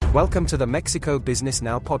Welcome to the Mexico Business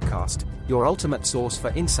Now podcast, your ultimate source for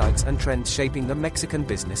insights and trends shaping the Mexican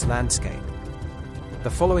business landscape. The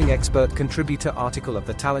following expert contributor article of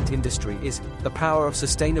the talent industry is The Power of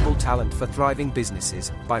Sustainable Talent for Thriving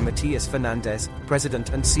Businesses by Matías Fernández, President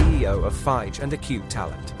and CEO of FIJE Acute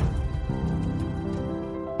Talent.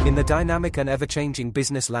 In the dynamic and ever-changing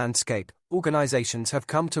business landscape, organizations have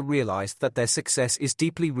come to realize that their success is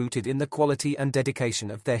deeply rooted in the quality and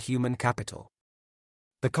dedication of their human capital.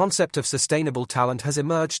 The concept of sustainable talent has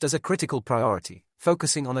emerged as a critical priority,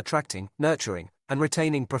 focusing on attracting, nurturing, and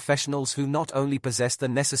retaining professionals who not only possess the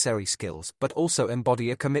necessary skills but also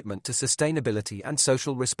embody a commitment to sustainability and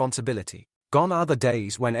social responsibility. Gone are the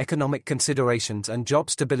days when economic considerations and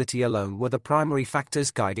job stability alone were the primary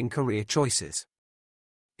factors guiding career choices.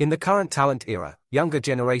 In the current talent era, younger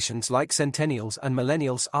generations like centennials and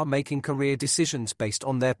millennials are making career decisions based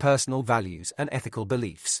on their personal values and ethical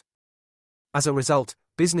beliefs. As a result,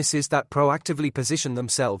 businesses that proactively position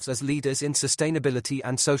themselves as leaders in sustainability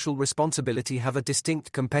and social responsibility have a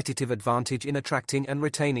distinct competitive advantage in attracting and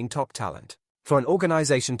retaining top talent. For an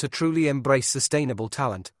organization to truly embrace sustainable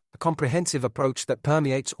talent, a comprehensive approach that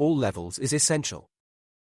permeates all levels is essential.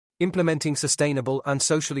 Implementing sustainable and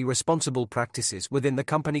socially responsible practices within the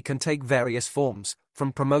company can take various forms,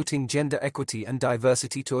 from promoting gender equity and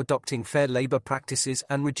diversity to adopting fair labor practices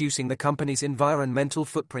and reducing the company's environmental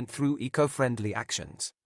footprint through eco-friendly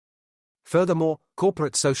actions. Furthermore,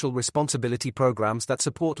 corporate social responsibility programs that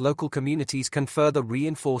support local communities can further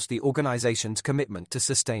reinforce the organization's commitment to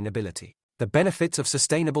sustainability. The benefits of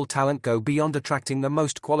sustainable talent go beyond attracting the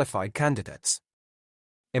most qualified candidates.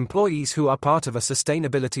 Employees who are part of a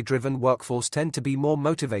sustainability-driven workforce tend to be more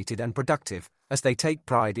motivated and productive, as they take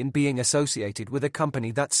pride in being associated with a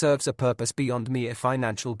company that serves a purpose beyond mere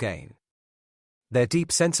financial gain. Their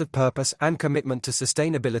deep sense of purpose and commitment to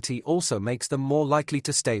sustainability also makes them more likely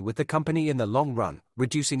to stay with the company in the long run,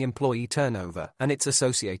 reducing employee turnover and its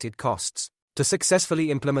associated costs. To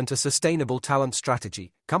successfully implement a sustainable talent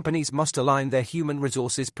strategy, companies must align their human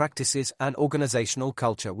resources practices and organizational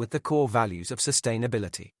culture with the core values of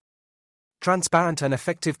sustainability. Transparent and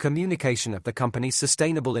effective communication of the company's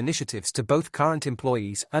sustainable initiatives to both current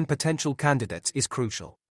employees and potential candidates is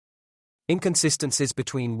crucial. Inconsistencies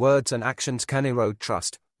between words and actions can erode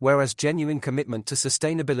trust, whereas genuine commitment to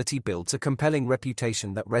sustainability builds a compelling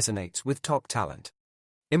reputation that resonates with top talent.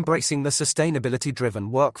 Embracing the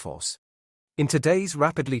sustainability-driven workforce. In today's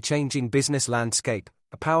rapidly changing business landscape,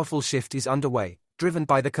 a powerful shift is underway, driven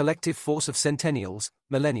by the collective force of centennials,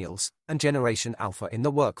 millennials, and Generation Alpha in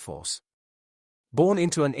the workforce. Born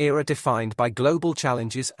into an era defined by global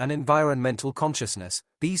challenges and environmental consciousness,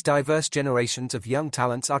 these diverse generations of young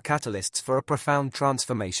talents are catalysts for a profound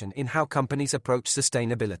transformation in how companies approach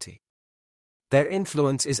sustainability. Their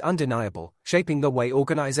influence is undeniable, shaping the way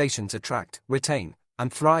organizations attract, retain,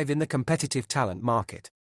 and thrive in the competitive talent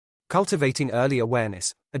market. Cultivating early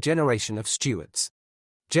awareness, a generation of stewards.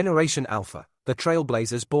 Generation Alpha, the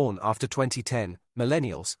trailblazers born after 2010,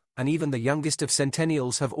 millennials, and even the youngest of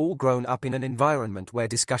centennials have all grown up in an environment where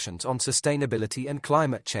discussions on sustainability and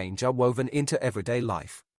climate change are woven into everyday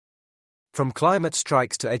life. From climate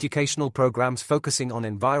strikes to educational programs focusing on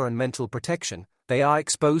environmental protection, they are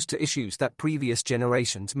exposed to issues that previous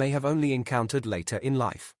generations may have only encountered later in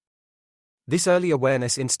life. This early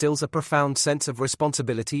awareness instills a profound sense of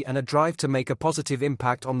responsibility and a drive to make a positive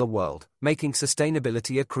impact on the world, making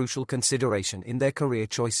sustainability a crucial consideration in their career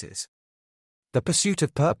choices. The pursuit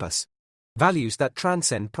of purpose. Values that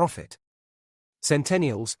transcend profit.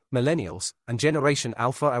 Centennials, millennials, and Generation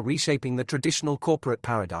Alpha are reshaping the traditional corporate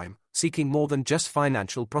paradigm, seeking more than just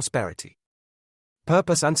financial prosperity.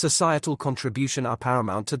 Purpose and societal contribution are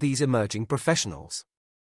paramount to these emerging professionals.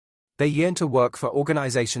 They yearn to work for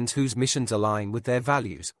organizations whose missions align with their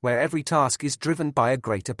values, where every task is driven by a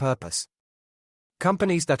greater purpose.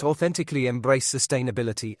 Companies that authentically embrace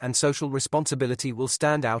sustainability and social responsibility will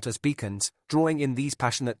stand out as beacons, drawing in these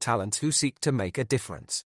passionate talents who seek to make a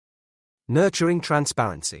difference. Nurturing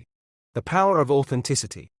transparency. The power of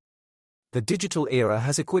authenticity. The digital era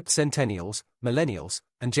has equipped centennials, millennials,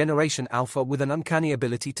 and Generation Alpha with an uncanny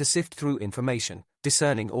ability to sift through information,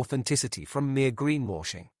 discerning authenticity from mere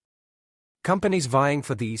greenwashing. Companies vying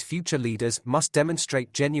for these future leaders must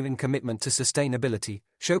demonstrate genuine commitment to sustainability,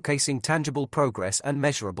 showcasing tangible progress and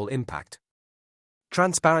measurable impact.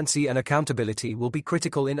 Transparency and accountability will be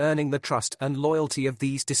critical in earning the trust and loyalty of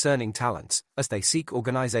these discerning talents, as they seek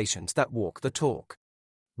organizations that walk the talk.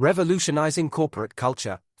 Revolutionizing corporate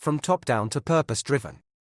culture, from top-down to purpose-driven.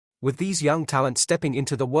 With these young talents stepping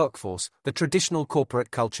into the workforce, the traditional corporate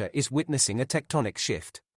culture is witnessing a tectonic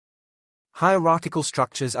shift. Hierarchical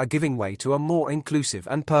structures are giving way to a more inclusive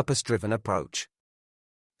and purpose-driven approach.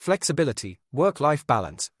 Flexibility, work-life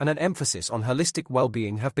balance, and an emphasis on holistic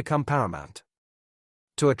well-being have become paramount.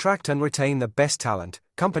 To attract and retain the best talent,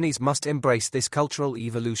 companies must embrace this cultural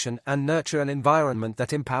evolution and nurture an environment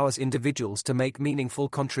that empowers individuals to make meaningful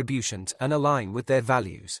contributions and align with their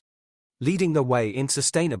values. Leading the way in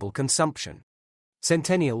sustainable consumption.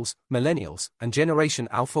 Centennials, millennials, and Generation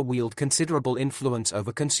Alpha wield considerable influence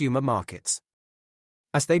over consumer markets.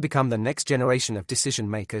 As they become the next generation of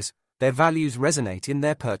decision-makers, their values resonate in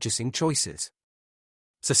their purchasing choices.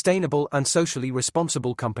 Sustainable and socially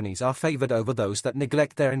responsible companies are favored over those that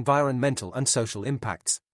neglect their environmental and social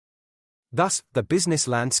impacts. Thus, the business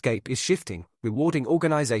landscape is shifting, rewarding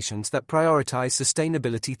organizations that prioritize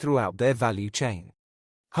sustainability throughout their value chain.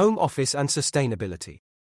 Home office and sustainability.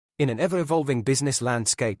 In an ever-evolving business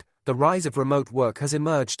landscape, the rise of remote work has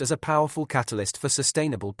emerged as a powerful catalyst for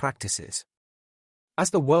sustainable practices.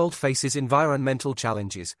 As the world faces environmental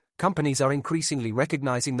challenges, companies are increasingly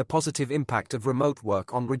recognizing the positive impact of remote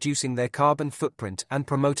work on reducing their carbon footprint and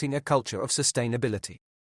promoting a culture of sustainability.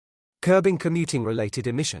 Curbing commuting-related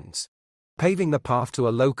emissions. Paving the path to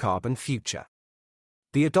a low-carbon future.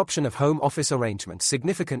 The adoption of home office arrangements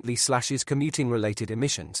significantly slashes commuting-related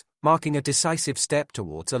emissions, marking a decisive step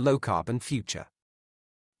towards a low-carbon future.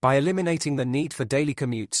 By eliminating the need for daily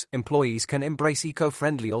commutes, employees can embrace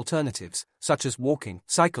eco-friendly alternatives, such as walking,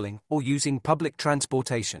 cycling, or using public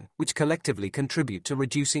transportation, which collectively contribute to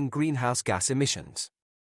reducing greenhouse gas emissions.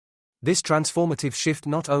 This transformative shift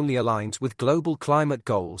not only aligns with global climate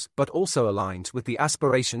goals but also aligns with the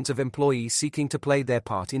aspirations of employees seeking to play their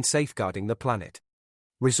part in safeguarding the planet.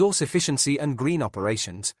 Resource efficiency and green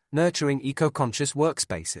operations, nurturing eco-conscious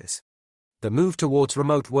workspaces. The move towards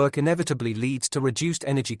remote work inevitably leads to reduced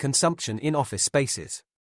energy consumption in office spaces.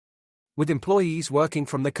 With employees working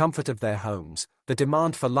from the comfort of their homes, the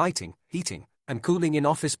demand for lighting, heating, and cooling in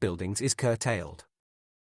office buildings is curtailed.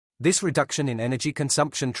 This reduction in energy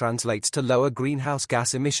consumption translates to lower greenhouse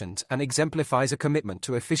gas emissions and exemplifies a commitment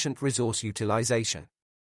to efficient resource utilization.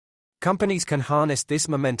 Companies can harness this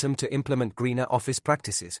momentum to implement greener office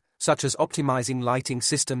practices, such as optimizing lighting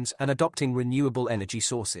systems and adopting renewable energy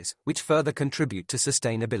sources, which further contribute to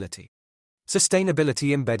sustainability.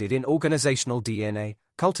 Sustainability embedded in organizational DNA,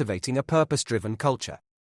 cultivating a purpose-driven culture.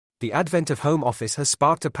 The advent of home office has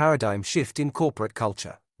sparked a paradigm shift in corporate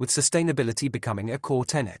culture, with sustainability becoming a core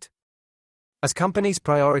tenet. As companies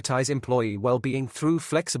prioritize employee well-being through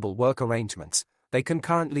flexible work arrangements, they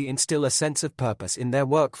concurrently instill a sense of purpose in their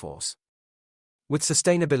workforce. With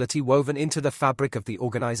sustainability woven into the fabric of the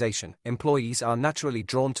organization, employees are naturally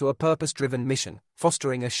drawn to a purpose-driven mission,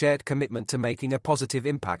 fostering a shared commitment to making a positive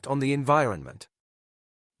impact on the environment.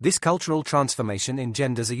 This cultural transformation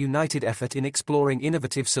engenders a united effort in exploring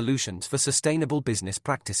innovative solutions for sustainable business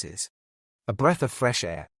practices. A breath of fresh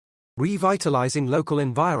air. Revitalizing local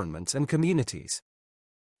environments and communities.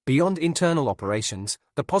 Beyond internal operations,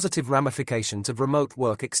 the positive ramifications of remote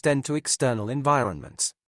work extend to external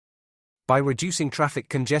environments. By reducing traffic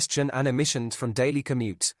congestion and emissions from daily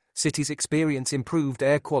commutes, cities experience improved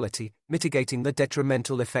air quality, mitigating the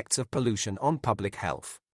detrimental effects of pollution on public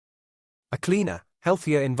health. A cleaner,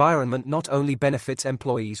 healthier environment not only benefits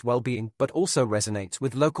employees' well-being but also resonates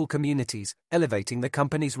with local communities, elevating the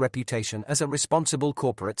company's reputation as a responsible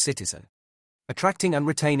corporate citizen. Attracting and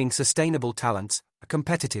retaining sustainable talents, a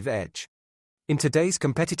competitive edge. In today's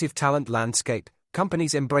competitive talent landscape,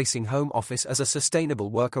 companies embracing home office as a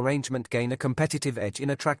sustainable work arrangement gain a competitive edge in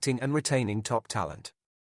attracting and retaining top talent.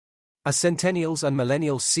 As centennials and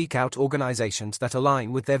millennials seek out organizations that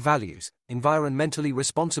align with their values, environmentally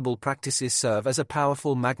responsible practices serve as a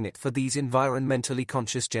powerful magnet for these environmentally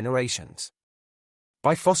conscious generations.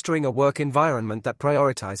 By fostering a work environment that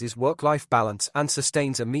prioritizes work-life balance and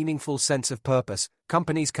sustains a meaningful sense of purpose,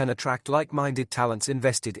 companies can attract like-minded talents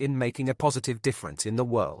invested in making a positive difference in the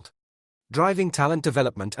world. Driving talent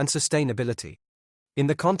development and sustainability. In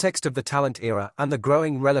the context of the talent era and the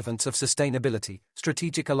growing relevance of sustainability,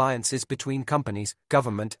 strategic alliances between companies,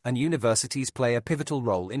 government, and universities play a pivotal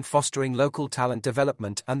role in fostering local talent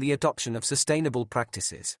development and the adoption of sustainable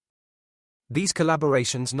practices. These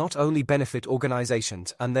collaborations not only benefit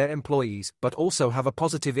organizations and their employees but also have a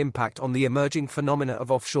positive impact on the emerging phenomena of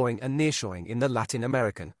offshoring and nearshoring in the Latin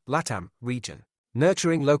American (LATAM) region.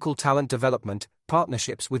 Nurturing local talent development,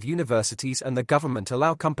 partnerships with universities and the government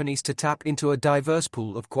allow companies to tap into a diverse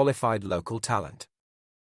pool of qualified local talent.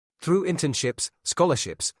 Through internships,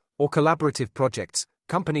 scholarships, or collaborative projects,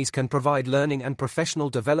 companies can provide learning and professional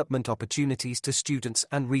development opportunities to students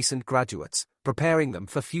and recent graduates, preparing them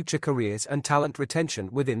for future careers and talent retention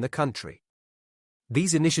within the country.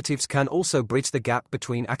 These initiatives can also bridge the gap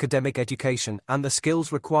between academic education and the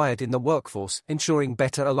skills required in the workforce, ensuring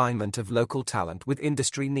better alignment of local talent with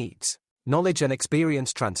industry needs. Knowledge and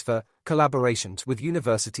experience transfer, collaborations with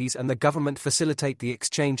universities and the government facilitate the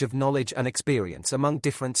exchange of knowledge and experience among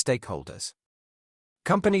different stakeholders.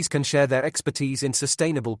 Companies can share their expertise in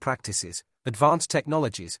sustainable practices, advanced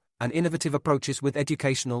technologies, and innovative approaches with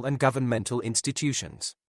educational and governmental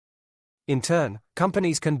institutions. In turn,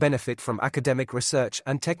 companies can benefit from academic research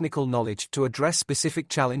and technical knowledge to address specific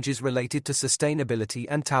challenges related to sustainability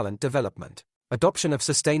and talent development. Adoption of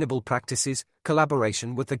sustainable practices,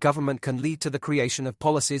 collaboration with the government can lead to the creation of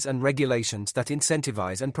policies and regulations that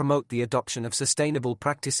incentivize and promote the adoption of sustainable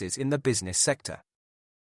practices in the business sector.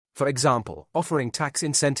 For example, offering tax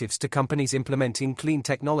incentives to companies implementing clean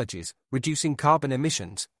technologies, reducing carbon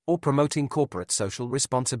emissions, or promoting corporate social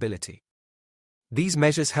responsibility. These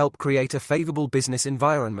measures help create a favorable business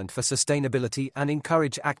environment for sustainability and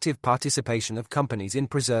encourage active participation of companies in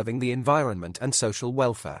preserving the environment and social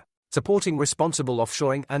welfare. Supporting responsible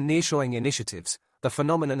offshoring and nearshoring initiatives, the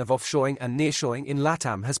phenomenon of offshoring and nearshoring in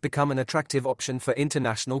LATAM has become an attractive option for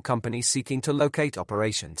international companies seeking to locate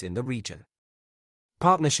operations in the region.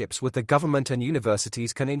 Partnerships with the government and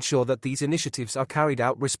universities can ensure that these initiatives are carried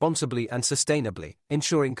out responsibly and sustainably,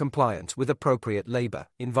 ensuring compliance with appropriate labor,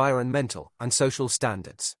 environmental, and social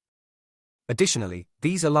standards. Additionally,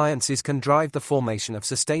 these alliances can drive the formation of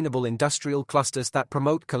sustainable industrial clusters that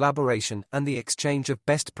promote collaboration and the exchange of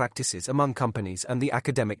best practices among companies and the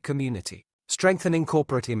academic community. Strengthening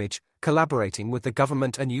corporate image, collaborating with the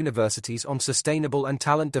government and universities on sustainable and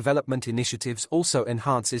talent development initiatives also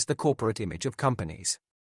enhances the corporate image of companies.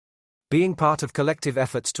 Being part of collective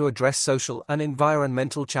efforts to address social and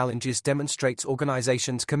environmental challenges demonstrates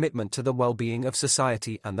organizations' commitment to the well-being of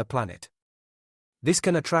society and the planet. This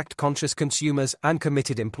can attract conscious consumers and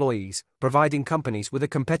committed employees, providing companies with a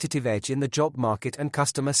competitive edge in the job market and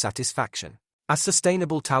customer satisfaction. As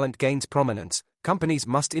sustainable talent gains prominence, companies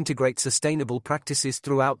must integrate sustainable practices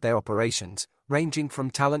throughout their operations, ranging from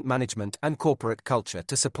talent management and corporate culture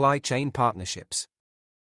to supply chain partnerships.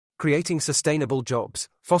 Creating sustainable jobs,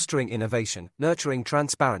 fostering innovation, nurturing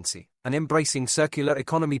transparency, and embracing circular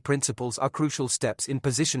economy principles are crucial steps in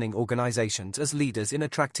positioning organizations as leaders in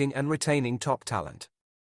attracting and retaining top talent.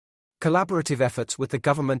 Collaborative efforts with the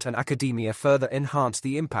government and academia further enhance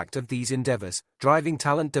the impact of these endeavors, driving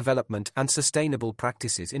talent development and sustainable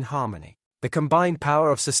practices in harmony. The combined power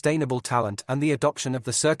of sustainable talent and the adoption of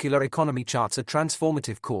the circular economy charts a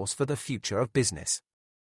transformative course for the future of business.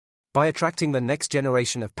 By attracting the next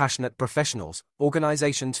generation of passionate professionals,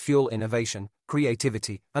 organizations fuel innovation,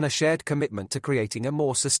 creativity, and a shared commitment to creating a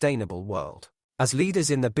more sustainable world. As leaders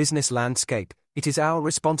in the business landscape, it is our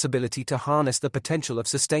responsibility to harness the potential of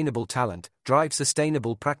sustainable talent, drive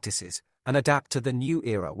sustainable practices, and adapt to the new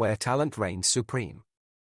era where talent reigns supreme.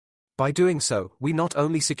 By doing so, we not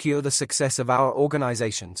only secure the success of our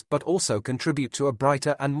organizations but also contribute to a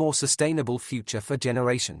brighter and more sustainable future for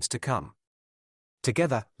generations to come.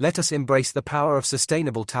 Together, let us embrace the power of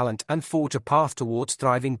sustainable talent and forge a path towards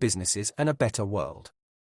thriving businesses and a better world.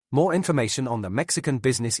 More information on the Mexican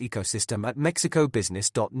business ecosystem at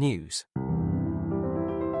mexicobusiness.news.